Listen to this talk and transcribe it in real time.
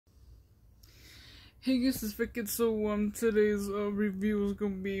Hey guys, it's Vickett. So today's review is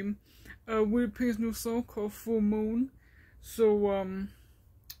gonna be Peyton's new song called Full Moon. So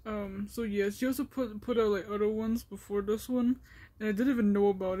so yeah, she also put out like other ones before this one, and I didn't even know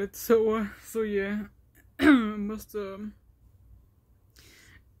about it. So yeah, must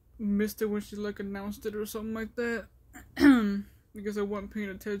missed it when she like announced it or something like that, because I wasn't paying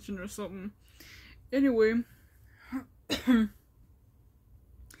attention or something. Anyway.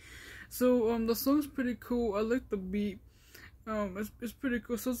 So the song's pretty cool. I like the beat. It's pretty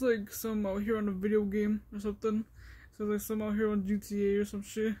cool. Sounds like some out here on a video game or something. Sounds like some out here on GTA or some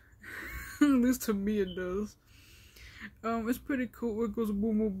shit. At least to me it does. It's pretty cool. It goes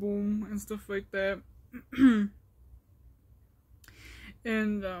boom boom boom and stuff like that.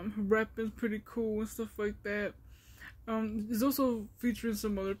 And rapping's pretty cool and stuff like that. It's also featuring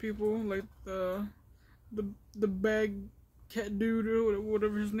some other people like the bag cat dude or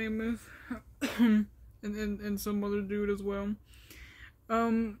whatever his name is, and some other dude as well.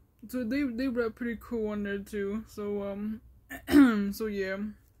 So they rap pretty cool on there too. So so yeah.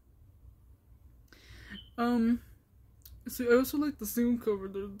 So I also like the single cover.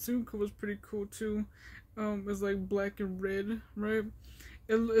 The single cover is pretty cool too. It's like black and red, right?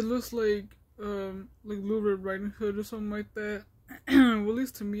 It looks like Little Red Riding Hood or something like that. Well, at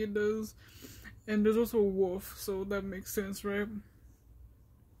least to me it does. And there's also a wolf, so that makes sense, right?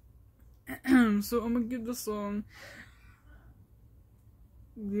 So I'm gonna give the song,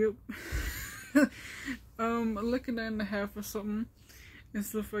 yep, like a 9.5 or something, and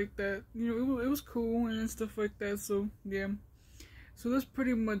stuff like that. You know, it was cool and stuff like that. So yeah, so that's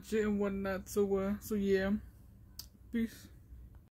pretty much it and whatnot. So yeah, peace.